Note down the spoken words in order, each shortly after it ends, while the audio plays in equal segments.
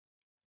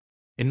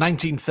In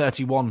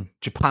 1931,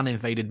 Japan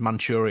invaded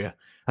Manchuria,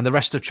 and the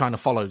rest of China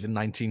followed in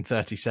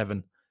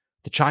 1937.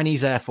 The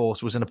Chinese Air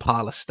Force was in a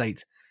parlous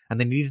state, and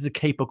they needed a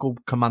capable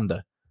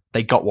commander.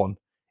 They got one,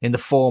 in the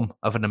form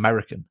of an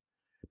American.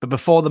 But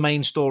before the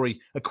main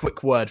story, a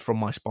quick word from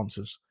my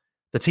sponsors.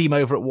 The team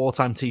over at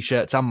Wartime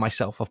T-Shirts and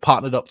myself have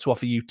partnered up to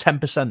offer you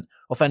 10%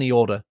 off any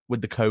order with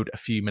the code A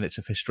Few Minutes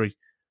of History.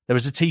 There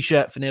is a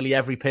T-shirt for nearly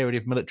every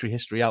period of military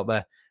history out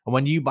there, and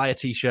when you buy a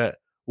T-shirt,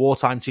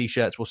 Wartime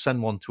T-Shirts will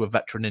send one to a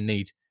veteran in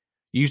need.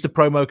 Use the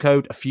promo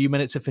code A Few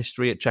Minutes of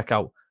History at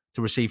checkout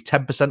to receive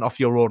 10% off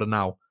your order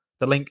now.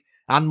 The link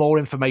and more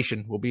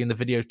information will be in the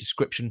video's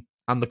description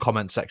and the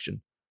comment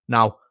section.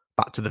 Now,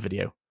 back to the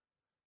video.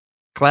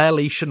 Claire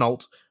Lee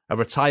Chenault, a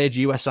retired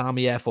US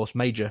Army Air Force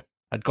major,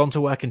 had gone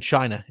to work in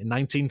China in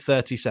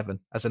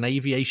 1937 as an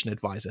aviation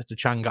advisor to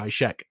Chiang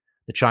Kai-shek,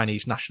 the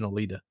Chinese national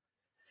leader.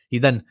 He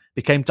then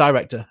became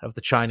director of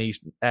the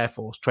Chinese Air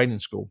Force training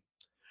school.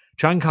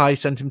 Chiang Kai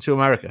sent him to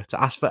America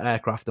to ask for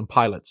aircraft and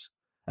pilots.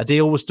 A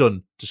deal was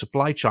done to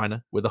supply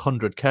China with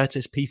 100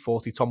 Curtiss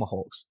P-40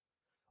 Tomahawks.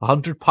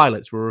 100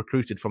 pilots were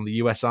recruited from the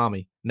US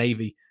Army,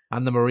 Navy,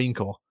 and the Marine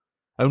Corps.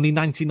 Only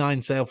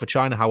 99 sailed for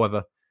China,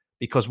 however,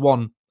 because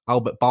one,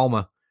 Albert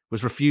Balmer,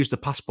 was refused a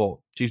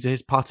passport due to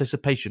his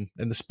participation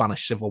in the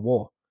Spanish Civil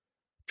War.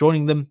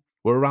 Joining them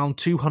were around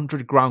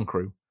 200 ground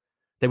crew.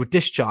 They were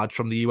discharged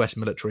from the US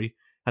military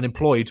and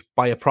employed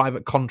by a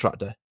private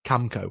contractor,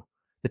 Camco,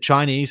 the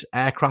Chinese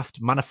aircraft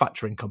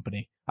manufacturing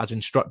company, as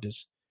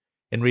instructors.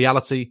 In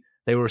reality,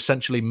 they were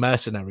essentially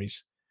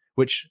mercenaries,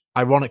 which,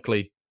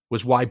 ironically,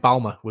 was why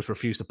Balmer was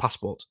refused a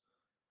passport.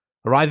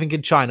 Arriving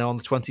in China on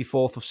the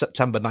 24th of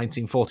September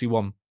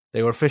 1941,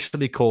 they were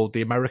officially called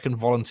the American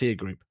Volunteer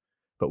Group,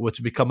 but were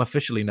to become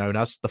officially known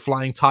as the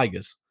Flying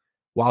Tigers,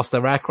 whilst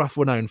their aircraft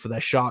were known for their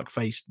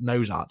shark-faced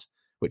nose art,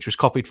 which was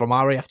copied from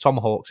RAF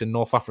Tomahawks in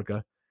North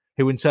Africa,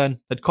 who in turn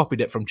had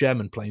copied it from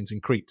German planes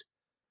in Crete.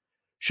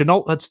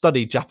 Chenault had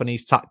studied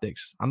Japanese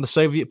tactics and the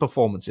Soviet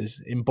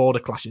performances in border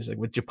clashes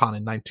with Japan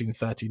in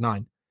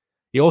 1939.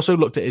 He also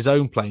looked at his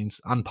own planes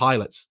and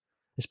pilots,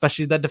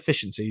 especially their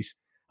deficiencies,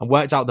 and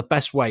worked out the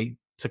best way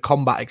to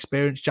combat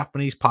experienced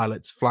Japanese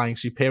pilots flying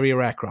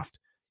superior aircraft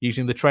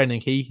using the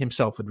training he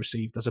himself had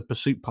received as a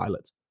pursuit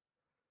pilot.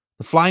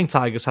 The Flying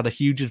Tigers had a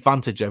huge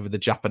advantage over the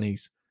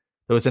Japanese.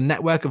 There was a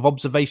network of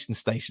observation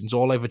stations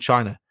all over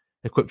China,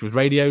 equipped with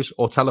radios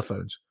or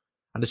telephones,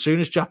 and as soon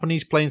as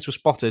Japanese planes were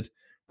spotted,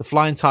 the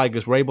Flying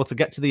Tigers were able to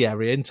get to the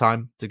area in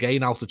time to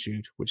gain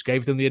altitude, which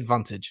gave them the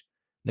advantage,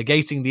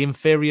 negating the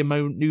inferior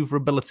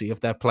maneuverability of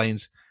their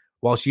planes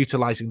whilst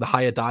utilising the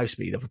higher dive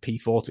speed of a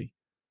P-40.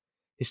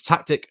 His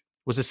tactic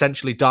was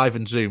essentially dive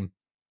and zoom,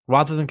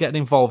 rather than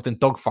getting involved in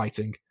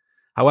dogfighting.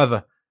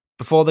 However,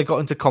 before they got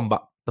into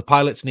combat, the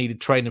pilots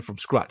needed training from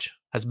scratch,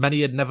 as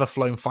many had never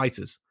flown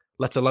fighters,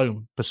 let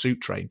alone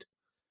pursuit trained.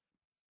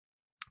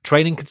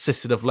 Training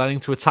consisted of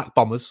learning to attack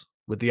bombers,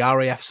 with the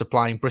RAF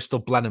supplying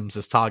Bristol Blenheims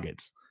as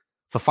targets.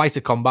 For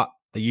fighter combat,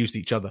 they used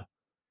each other.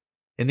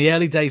 In the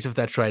early days of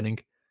their training,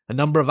 a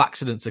number of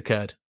accidents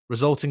occurred,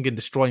 resulting in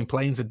destroying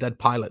planes and dead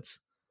pilots.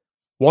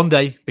 One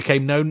day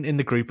became known in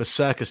the group as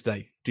Circus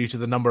Day due to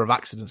the number of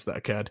accidents that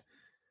occurred.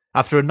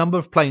 After a number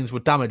of planes were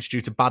damaged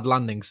due to bad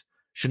landings,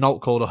 Chenault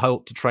called a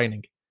halt to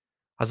training.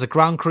 As the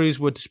ground crews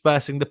were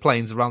dispersing the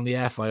planes around the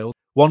airfield,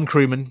 one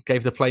crewman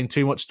gave the plane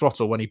too much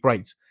throttle when he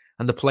braked,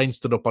 and the plane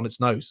stood up on its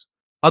nose.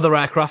 Other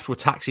aircraft were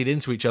taxied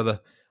into each other,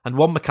 and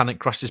one mechanic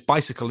crashed his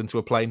bicycle into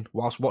a plane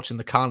whilst watching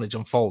the carnage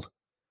unfold.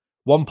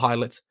 One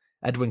pilot,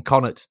 Edwin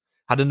Connett,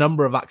 had a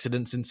number of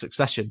accidents in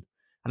succession,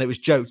 and it was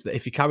joked that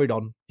if he carried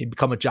on, he'd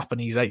become a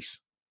Japanese ace.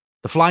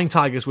 The Flying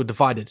Tigers were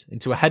divided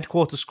into a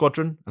headquarters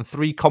squadron and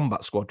 3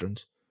 combat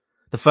squadrons.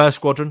 The first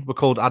squadron were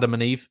called Adam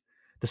and Eve,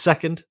 the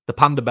second, the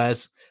Panda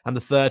Bears, and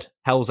the third,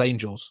 Hell's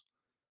Angels.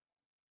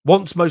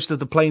 Once most of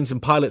the planes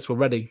and pilots were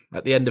ready,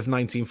 at the end of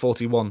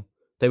 1941,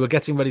 they were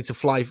getting ready to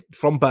fly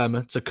from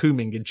Burma to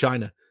Kunming in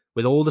China,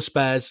 with all the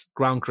spares,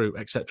 ground crew,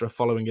 etc.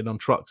 following in on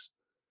trucks.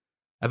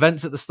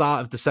 Events at the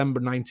start of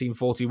December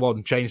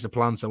 1941 changed the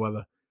plans,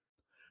 however.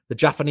 The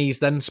Japanese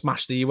then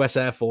smashed the US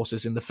Air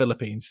Forces in the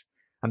Philippines,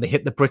 and they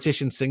hit the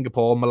British in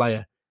Singapore and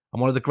Malaya,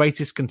 and one of the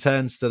greatest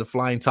concerns to the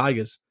Flying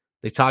Tigers,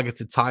 they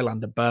targeted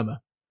Thailand and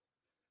Burma.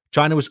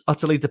 China was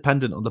utterly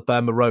dependent on the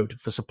Burma Road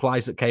for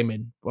supplies that came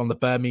in from the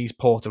Burmese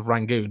port of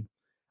Rangoon,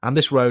 and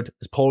this road,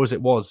 as poor as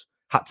it was,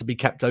 had to be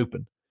kept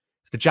open.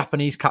 If the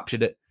Japanese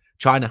captured it,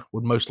 China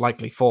would most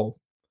likely fall.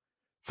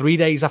 3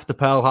 days after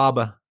Pearl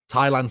Harbor,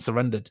 Thailand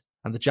surrendered,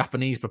 and the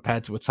Japanese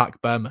prepared to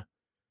attack Burma.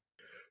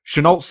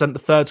 Chenault sent the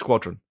 3rd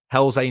Squadron,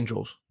 Hell's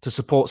Angels, to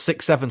support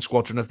 6-7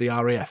 Squadron of the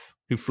RAF,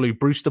 who flew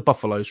Brewster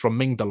Buffaloes from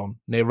Mingdalon,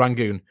 near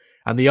Rangoon,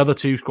 and the other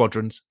 2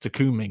 squadrons to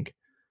Kunming.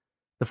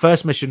 The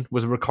first mission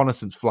was a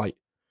reconnaissance flight.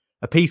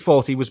 A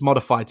P-40 was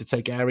modified to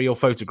take aerial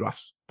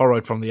photographs,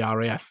 borrowed from the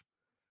RAF.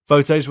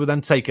 Photos were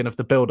then taken of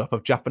the build-up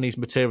of Japanese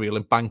material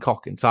in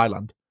Bangkok in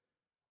Thailand.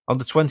 On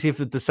the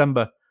 20th of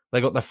December,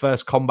 they got their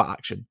first combat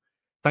action.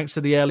 Thanks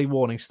to the early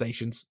warning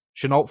stations,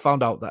 Chenault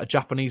found out that a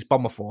Japanese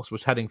bomber force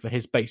was heading for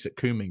his base at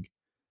Kunming.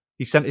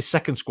 He sent his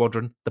second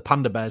squadron, the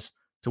Panda Bears,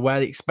 to where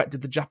he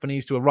expected the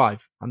Japanese to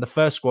arrive, and the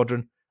first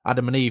squadron,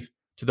 Adam and Eve,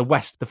 to the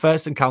west. The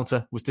first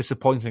encounter was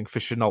disappointing for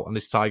Chennault and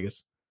his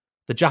Tigers.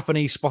 The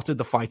Japanese spotted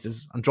the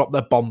fighters and dropped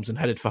their bombs and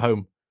headed for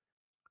home.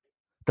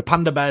 The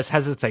Panda Bears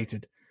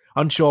hesitated,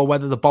 unsure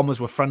whether the bombers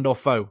were friend or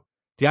foe.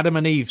 The Adam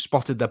and Eve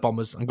spotted their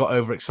bombers and got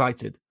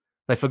overexcited.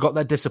 They forgot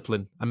their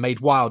discipline and made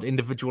wild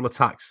individual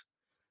attacks.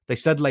 They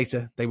said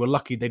later they were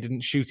lucky they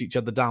didn't shoot each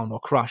other down or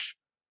crash.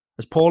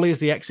 As poorly as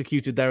they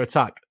executed their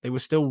attack, they were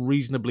still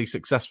reasonably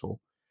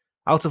successful.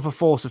 Out of a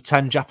force of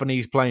 10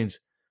 Japanese planes,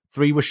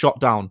 3 were shot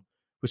down,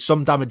 with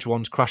some damaged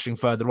ones crashing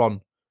further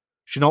on.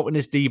 Chennault in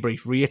his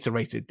debrief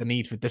reiterated the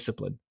need for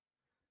discipline.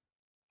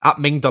 At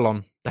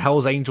Mingdalon, the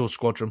Hells Angels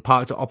squadron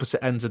parked at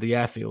opposite ends of the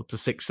airfield to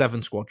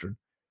 6-7 squadron,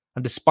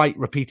 and despite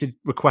repeated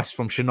requests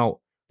from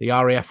Chennault, the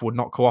RAF would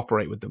not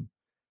cooperate with them.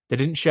 They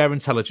didn't share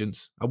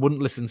intelligence and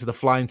wouldn't listen to the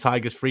Flying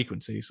Tigers'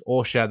 frequencies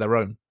or share their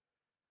own.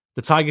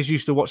 The Tigers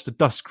used to watch the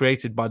dust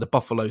created by the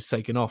buffaloes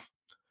taking off.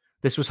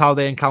 This was how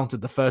they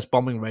encountered the first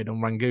bombing raid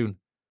on Rangoon.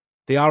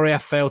 The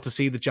RAF failed to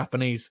see the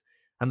Japanese,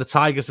 and the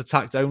Tigers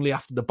attacked only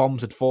after the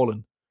bombs had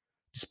fallen.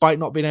 Despite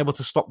not being able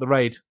to stop the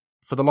raid,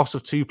 for the loss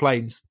of 2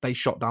 planes, they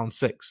shot down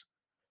 6.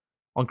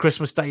 On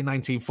Christmas Day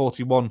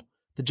 1941,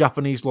 the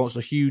Japanese launched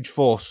a huge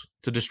force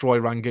to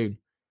destroy Rangoon.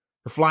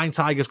 The Flying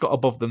Tigers got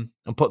above them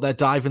and put their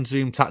dive and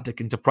zoom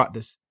tactic into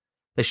practice.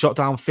 They shot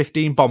down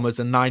 15 bombers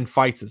and 9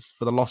 fighters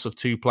for the loss of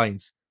 2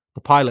 planes,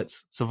 the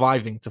pilots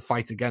surviving to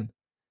fight again.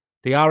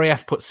 The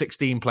RAF put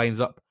 16 planes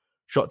up,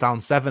 shot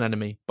down 7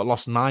 enemy, but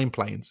lost 9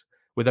 planes,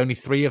 with only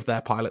 3 of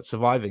their pilots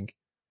surviving.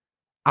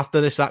 After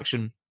this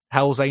action,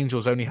 Hells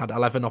Angels only had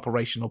 11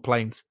 operational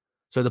planes,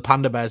 so the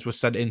Panda Bears were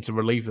sent in to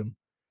relieve them.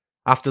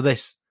 After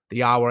this,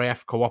 the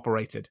RAF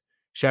cooperated,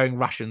 sharing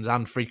rations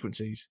and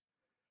frequencies.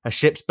 A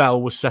ship's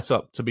bell was set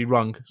up to be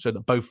rung so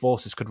that both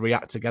forces could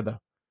react together.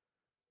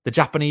 The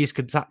Japanese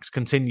attacks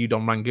continued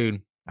on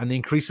Rangoon, and the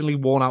increasingly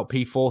worn-out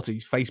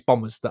P-40s faced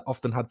bombers that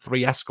often had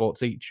 3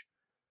 escorts each.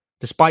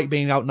 Despite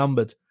being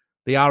outnumbered,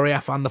 the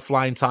RAF and the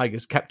Flying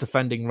Tigers kept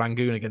defending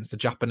Rangoon against the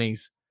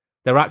Japanese.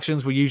 Their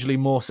actions were usually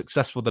more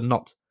successful than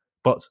not,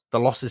 but the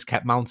losses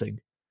kept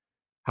mounting.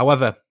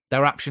 However,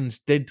 their actions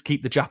did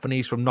keep the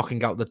Japanese from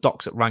knocking out the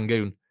docks at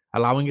Rangoon,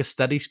 allowing a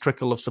steady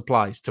trickle of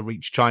supplies to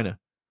reach China.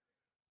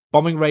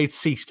 Bombing raids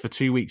ceased for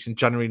 2 weeks in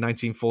January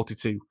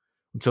 1942,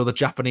 until the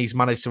Japanese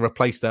managed to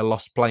replace their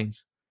lost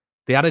planes.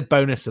 The added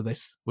bonus to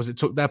this was it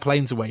took their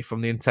planes away from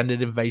the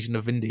intended invasion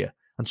of India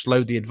and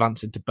slowed the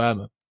advance into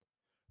Burma.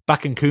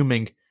 Back in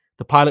Kunming,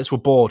 the pilots were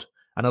bored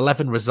and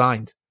 11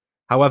 resigned.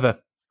 However,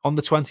 on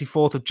the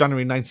 24th of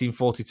January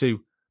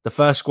 1942, the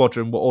first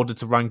squadron were ordered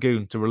to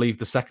Rangoon to relieve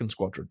the second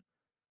squadron.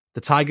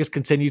 The Tigers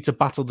continued to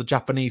battle the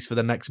Japanese for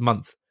the next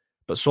month,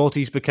 but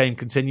sorties became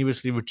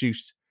continuously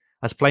reduced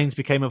as planes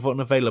became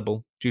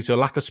unavailable due to a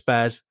lack of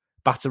spares,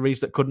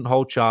 batteries that couldn't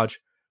hold charge,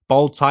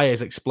 bold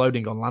tyres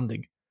exploding on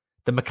landing.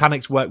 The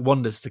mechanics worked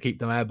wonders to keep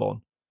them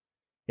airborne.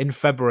 In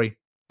February,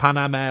 Pan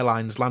Am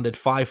Airlines landed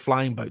 5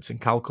 flying boats in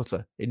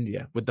Calcutta,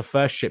 India, with the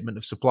first shipment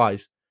of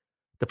supplies.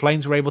 The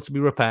planes were able to be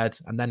repaired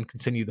and then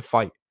continue the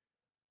fight.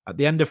 At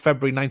the end of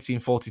February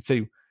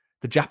 1942,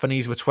 the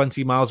Japanese were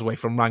 20 miles away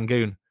from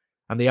Rangoon,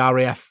 and the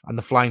RAF and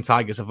the Flying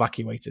Tigers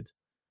evacuated.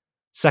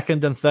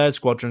 Second and third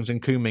squadrons in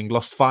Kunming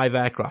lost 5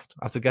 aircraft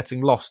after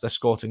getting lost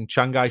escorting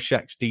Chiang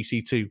Kai-shek's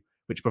DC-2,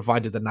 which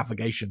provided the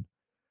navigation.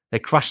 They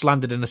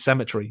crash-landed in a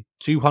cemetery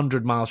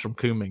 200 miles from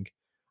Kunming,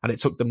 and it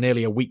took them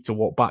nearly a week to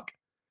walk back.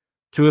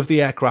 2 of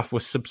the aircraft were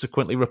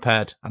subsequently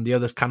repaired and the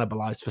others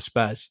cannibalized for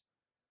spares.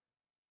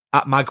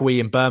 At Magui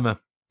in Burma,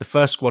 the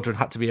first squadron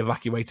had to be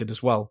evacuated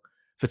as well.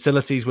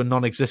 Facilities were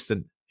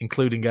non-existent,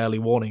 including early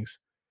warnings.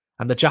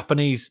 And the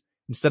Japanese,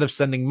 instead of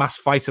sending mass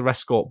fighter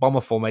escort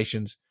bomber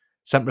formations,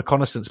 sent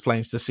reconnaissance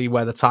planes to see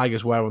where the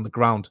Tigers were on the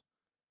ground.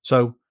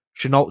 So,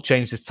 Chennault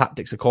changed his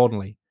tactics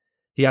accordingly.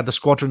 He had the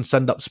squadron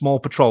send up small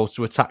patrols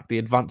to attack the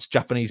advanced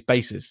Japanese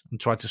bases and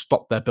try to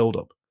stop their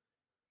build-up.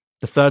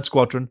 The third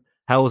squadron,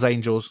 Hells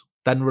Angels,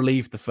 then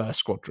relieved the first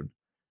squadron,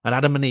 and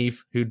Adam and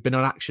Eve, who'd been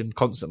on action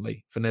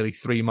constantly for nearly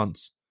 3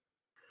 months.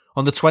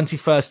 On the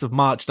 21st of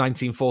March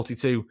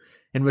 1942,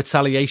 in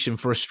retaliation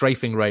for a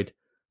strafing raid,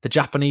 the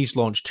Japanese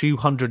launched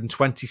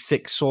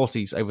 226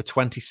 sorties over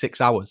 26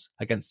 hours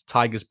against the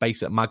Tigers'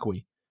 base at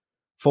Magui.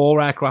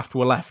 4 aircraft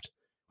were left,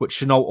 which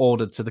Chennault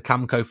ordered to the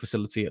Camco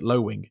facility at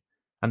Lowing,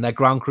 and their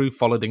ground crew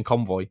followed in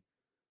convoy.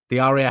 The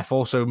RAF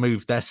also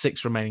moved their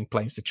 6 remaining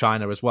planes to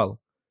China as well.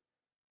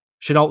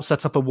 Chennault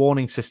set up a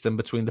warning system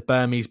between the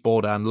Burmese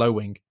border and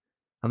Lowing,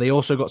 and they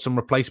also got some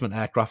replacement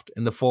aircraft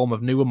in the form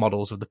of newer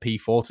models of the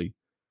P-40.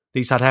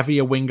 These had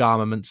heavier wing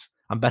armaments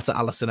and better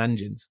Allison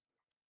engines.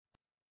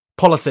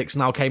 Politics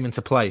now came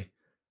into play.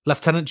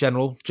 Lieutenant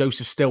General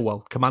Joseph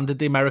Stilwell commanded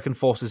the American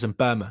forces in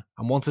Burma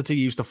and wanted to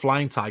use the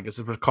Flying Tigers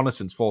as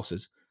reconnaissance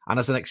forces and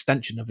as an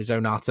extension of his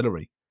own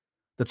artillery.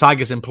 The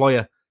Tigers'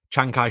 employer,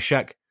 Chiang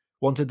Kai-shek,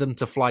 wanted them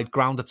to fly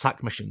ground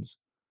attack missions.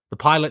 The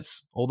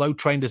pilots, although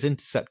trained as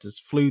interceptors,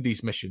 flew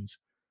these missions,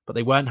 but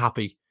they weren't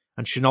happy,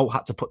 and Chennault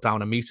had to put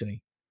down a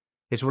mutiny.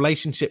 His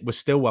relationship with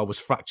Stilwell was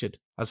fractured,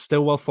 as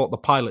Stilwell thought the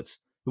pilots,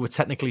 who were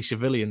technically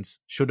civilians,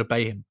 should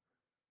obey him.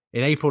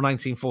 In April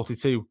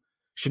 1942,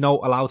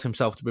 Chennault allowed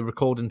himself to be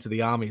recalled into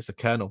the army as a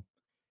colonel.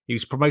 He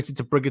was promoted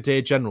to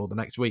brigadier general the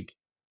next week.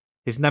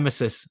 His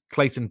nemesis,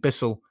 Clayton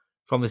Bissell,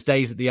 from his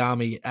days at the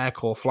Army Air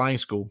Corps Flying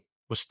School,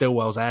 was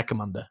Stilwell's air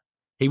commander.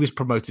 He was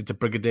promoted to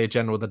brigadier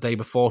general the day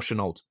before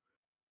Chennault,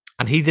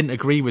 and he didn't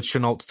agree with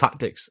Chennault's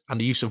tactics and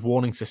the use of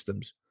warning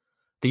systems.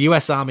 The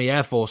US Army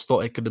Air Force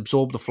thought it could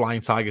absorb the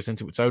Flying Tigers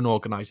into its own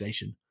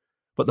organisation,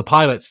 but the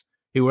pilots,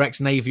 who were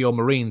ex-Navy or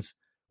Marines,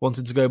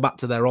 wanted to go back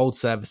to their old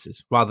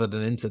services rather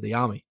than into the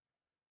Army.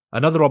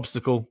 Another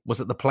obstacle was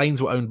that the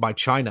planes were owned by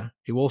China,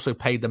 who also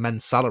paid the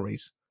men's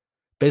salaries.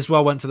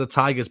 Biswell went to the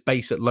Tigers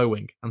base at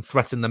Low-Wing and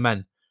threatened the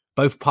men,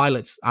 both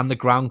pilots and the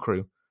ground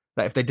crew,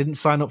 that if they didn't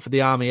sign up for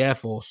the Army Air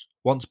Force,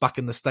 once back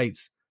in the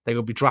States, they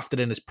would be drafted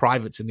in as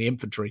privates in the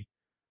infantry.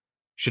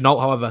 Chennault,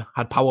 however,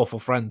 had powerful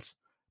friends,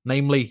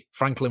 namely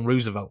Franklin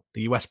Roosevelt,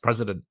 the US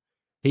president.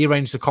 He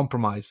arranged a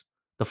compromise.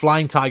 The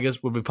Flying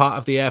Tigers would be part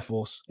of the Air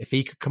Force if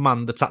he could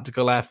command the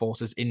tactical air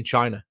forces in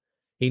China.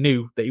 He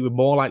knew that he would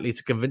more likely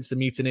to convince the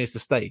mutineers to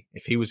stay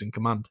if he was in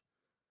command.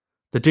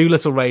 The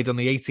Doolittle raid on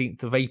the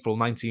 18th of April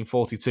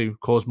 1942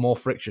 caused more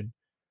friction.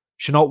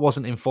 Chennault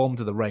wasn't informed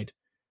of the raid,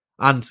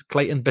 and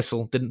Clayton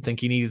Bissell didn't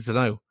think he needed to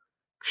know.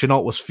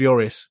 Chennault was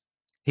furious.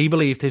 He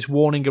believed his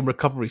warning and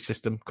recovery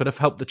system could have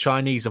helped the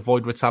Chinese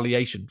avoid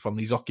retaliation from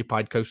these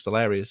occupied coastal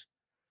areas.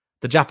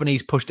 The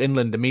Japanese pushed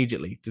inland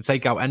immediately to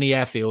take out any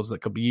airfields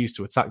that could be used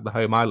to attack the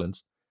home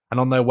islands, and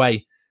on their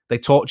way, they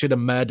tortured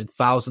and murdered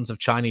thousands of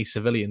Chinese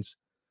civilians.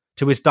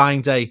 To his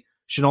dying day,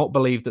 Chennault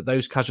believed that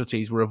those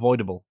casualties were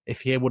avoidable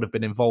if he would have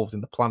been involved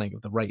in the planning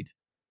of the raid.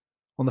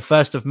 On the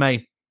 1st of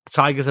May, the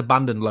Tigers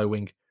abandoned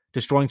Low-Wing,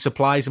 destroying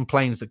supplies and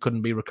planes that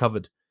couldn't be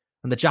recovered,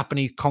 and the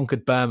Japanese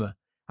conquered Burma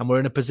and were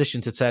in a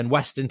position to turn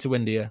west into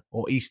India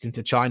or east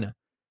into China.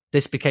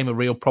 This became a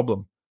real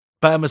problem.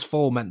 Burma's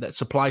fall meant that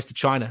supplies to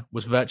China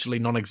was virtually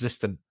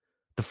non-existent.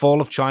 The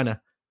fall of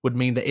China would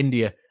mean that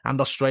India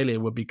and Australia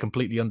would be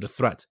completely under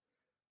threat.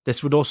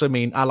 This would also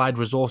mean Allied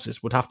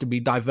resources would have to be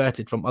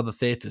diverted from other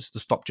theatres to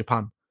stop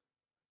Japan.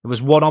 There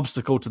was one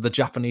obstacle to the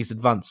Japanese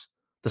advance,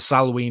 the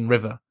Salween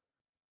River.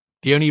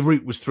 The only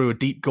route was through a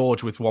deep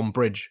gorge with one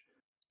bridge.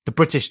 The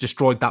British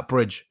destroyed that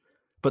bridge,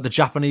 but the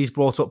Japanese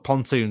brought up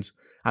pontoons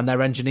and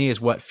their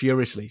engineers worked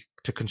furiously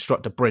to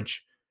construct a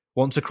bridge.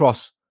 Once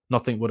across,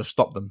 nothing would have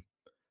stopped them.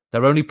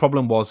 Their only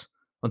problem was,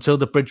 until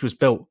the bridge was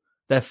built,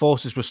 their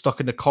forces were stuck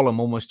in a column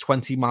almost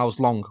 20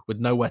 miles long with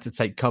nowhere to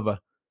take cover.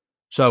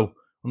 So,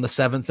 on the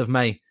 7th of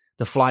May,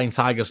 the Flying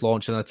Tigers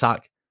launched an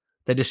attack.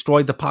 They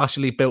destroyed the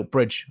partially built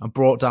bridge and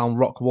brought down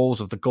rock walls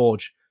of the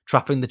gorge,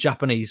 trapping the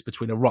Japanese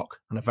between a rock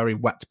and a very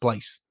wet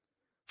place.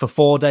 For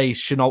 4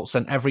 days, Chennault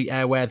sent every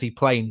airworthy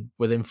plane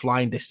within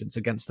flying distance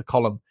against the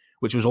column,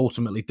 which was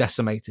ultimately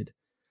decimated.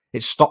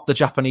 It stopped the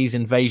Japanese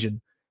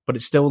invasion, but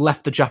it still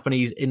left the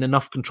Japanese in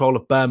enough control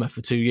of Burma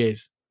for 2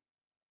 years.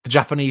 The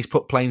Japanese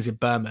put planes in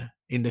Burma,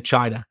 into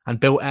China, and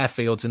built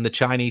airfields in the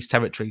Chinese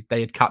territory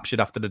they had captured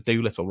after the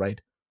Doolittle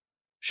raid.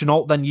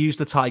 Chennault then used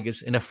the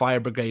Tigers in a fire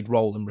brigade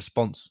role in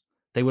response.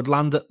 They would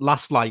land at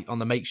last light on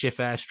the makeshift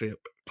airstrip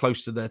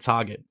close to their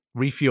target,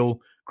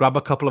 refuel, grab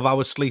a couple of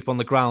hours sleep on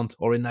the ground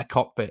or in their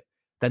cockpit,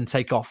 then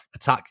take off,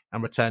 attack,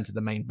 and return to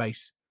the main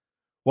base.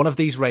 One of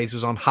these raids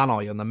was on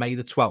Hanoi on the May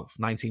the 12th,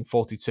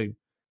 1942.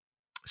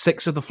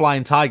 6 of the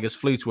Flying Tigers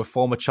flew to a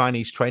former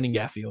Chinese training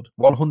airfield,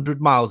 100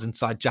 miles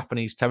inside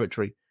Japanese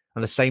territory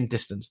and the same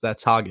distance their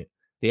target,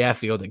 the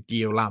airfield at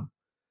Gyolam.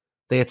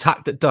 They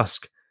attacked at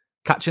dusk,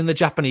 catching the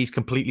Japanese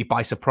completely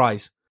by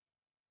surprise.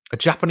 A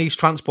Japanese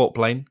transport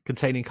plane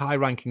containing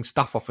high-ranking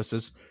staff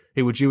officers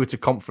who were due at a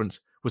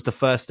conference was the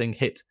first thing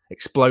hit,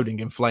 exploding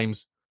in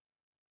flames.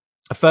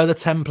 A further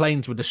 10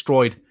 planes were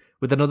destroyed,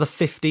 with another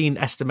 15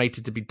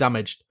 estimated to be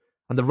damaged,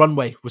 and the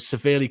runway was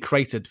severely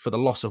cratered for the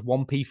loss of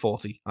one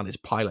P-40 and its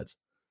pilot.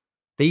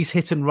 These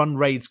hit-and-run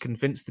raids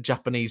convinced the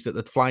Japanese that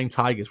the Flying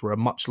Tigers were a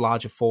much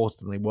larger force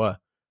than they were.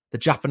 The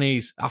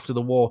Japanese, after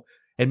the war,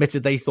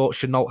 admitted they thought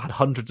Chennault had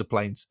hundreds of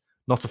planes,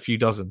 not a few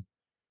dozen.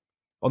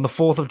 On the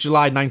 4th of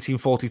July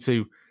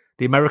 1942,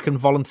 the American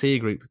volunteer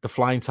group, the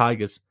Flying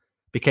Tigers,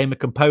 became a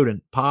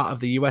part of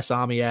the US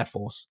Army Air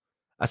Force,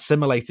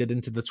 assimilated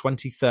into the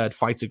 23rd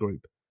Fighter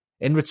Group.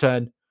 In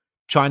return,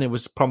 China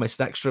was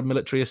promised extra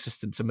military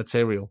assistance and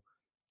material.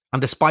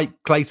 And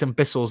despite Clayton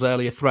Bissell's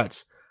earlier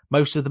threats,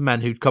 most of the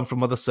men who'd come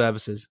from other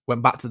services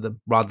went back to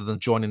them rather than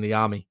joining the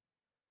army.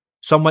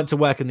 Some went to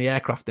work in the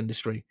aircraft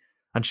industry,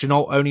 and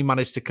Chennault only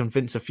managed to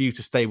convince a few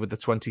to stay with the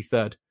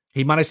 23rd.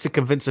 He managed to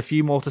convince a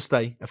few more to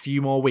stay a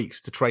few more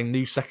weeks to train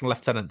new second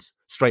lieutenants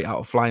straight out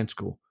of flying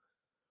school.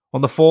 On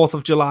the 4th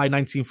of July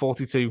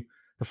 1942,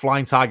 the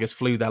Flying Tigers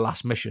flew their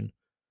last mission.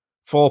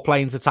 4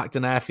 planes attacked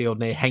an airfield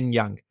near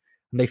Hengyang,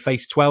 and they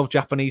faced 12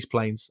 Japanese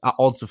planes at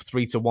odds of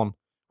 3-1,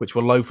 which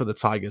were low for the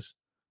Tigers.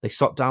 They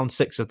shot down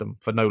 6 of them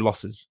for no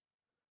losses.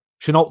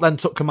 Chennault then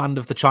took command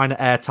of the China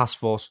Air Task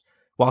Force,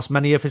 whilst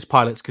many of his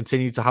pilots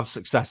continued to have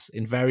success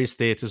in various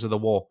theatres of the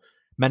war,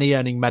 many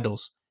earning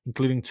medals,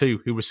 including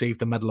 2 who received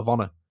the Medal of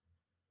Honor.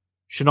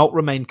 Chennault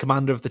remained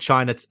commander of the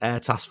China Air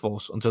Task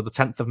Force until the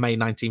 10th of May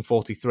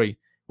 1943,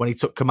 when he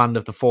took command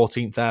of the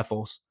 14th Air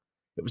Force.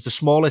 It was the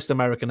smallest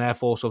American air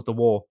force of the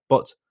war,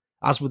 but,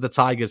 as with the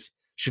Tigers,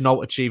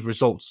 Chennault achieved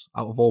results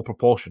out of all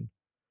proportion.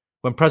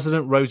 When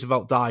President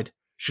Roosevelt died,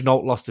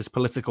 Chennault lost his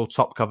political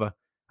top cover,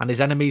 and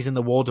his enemies in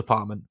the War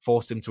Department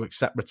forced him to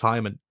accept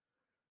retirement.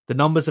 The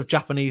numbers of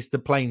Japanese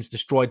planes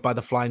destroyed by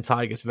the Flying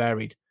Tigers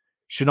varied.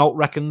 Chennault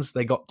reckons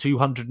they got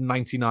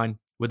 299,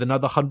 with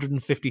another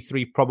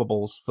 153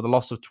 probables for the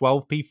loss of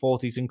 12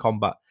 P-40s in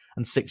combat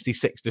and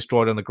 66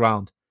 destroyed on the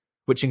ground,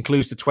 which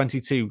includes the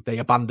 22 they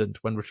abandoned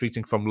when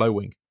retreating from Low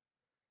Wing.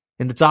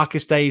 In the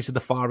darkest days of the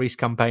Far East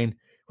campaign,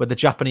 where the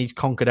Japanese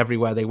conquered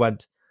everywhere they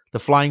went, the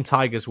Flying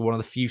Tigers were one of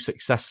the few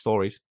success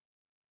stories.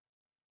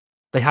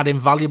 They had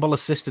invaluable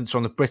assistance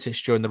from the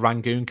British during the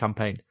Rangoon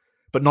campaign,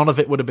 but none of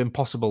it would have been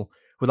possible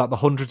without the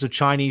hundreds of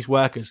Chinese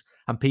workers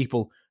and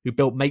people who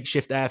built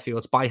makeshift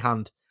airfields by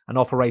hand and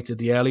operated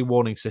the early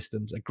warning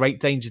systems at great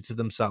danger to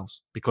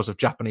themselves because of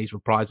Japanese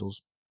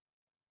reprisals.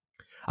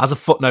 As a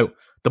footnote,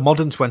 the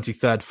modern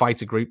 23rd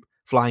Fighter Group,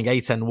 flying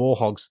A-10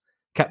 Warhogs,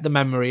 kept the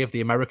memory of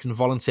the American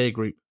volunteer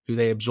group who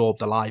they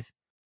absorbed alive.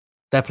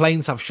 Their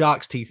planes have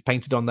shark's teeth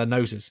painted on their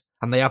noses,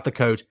 and they have the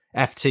code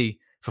FT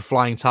for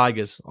Flying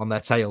Tigers on their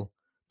tail.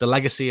 The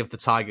legacy of the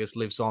Tigers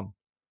lives on.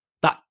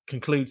 That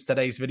concludes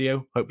today's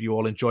video. Hope you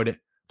all enjoyed it.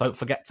 Don't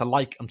forget to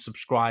like and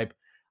subscribe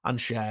and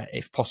share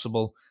if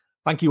possible.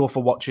 Thank you all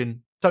for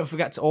watching. Don't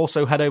forget to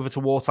also head over to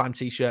Wartime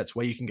T-shirts,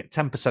 where you can get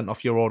 10%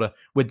 off your order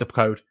with the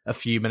code A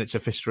Few Minutes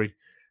of History.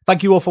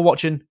 Thank you all for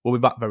watching. We'll be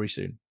back very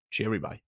soon. Cheery bye.